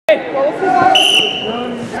Come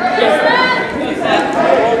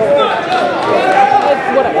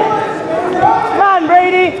on,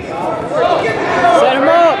 Brady. Set him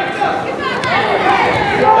up.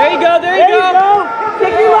 There you go, there you go.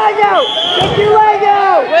 Kick your leg out. Kick your leg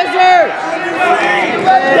out. Wizard.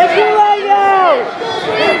 Kick your leg out.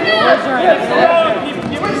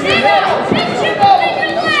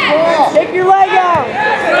 Kick your leg out.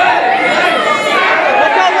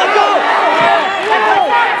 Let go, let go.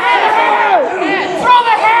 Throw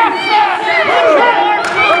the half set.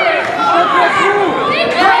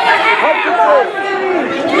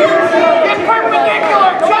 Get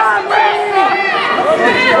perpendicular.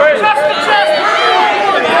 Just the chest.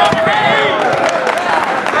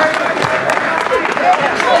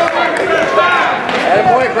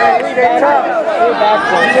 Boy, Brady, stay tough.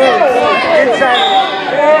 Inside.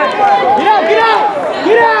 Get out, get out,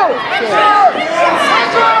 get out!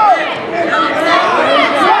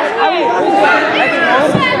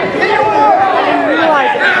 I didn't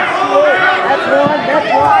realize it. That's one, that's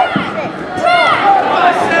one.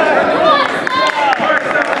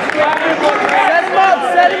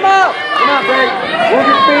 Set him up. Come on, Brady. Move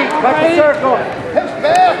your feet. Back to circle. His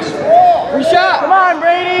back, strong. Free shot. Come on,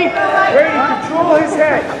 Brady. Brady, control his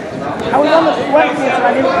head. I was on the sweat and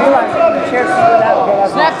I didn't realize the chair slid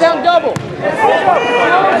out. Snap down double.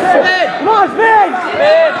 Spin. Come on, spin!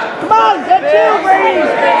 Come on, get two, Brady!